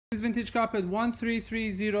This is vintage carpet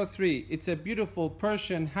 13303. It's a beautiful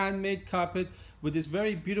Persian handmade carpet with this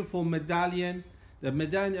very beautiful medallion. The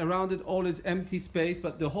medallion around it all is empty space,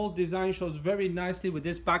 but the whole design shows very nicely with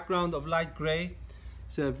this background of light gray.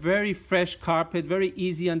 It's a very fresh carpet, very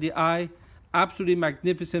easy on the eye, absolutely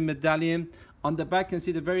magnificent medallion. On the back you can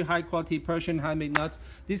see the very high quality Persian handmade nuts.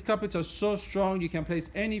 These carpets are so strong you can place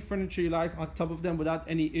any furniture you like on top of them without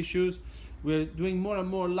any issues. We're doing more and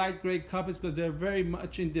more light gray carpets because they're very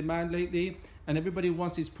much in demand lately, and everybody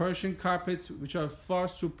wants these Persian carpets, which are far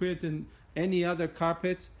superior than any other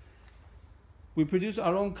carpet. We produce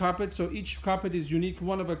our own carpets, so each carpet is unique,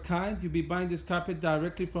 one of a kind. You'll be buying this carpet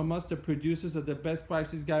directly from us, the producers, at the best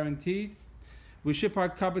prices guaranteed. We ship our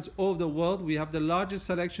carpets all over the world. We have the largest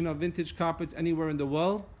selection of vintage carpets anywhere in the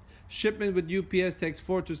world. Shipment with UPS takes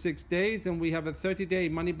 4 to 6 days, and we have a 30-day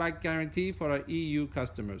money-back guarantee for our EU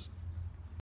customers.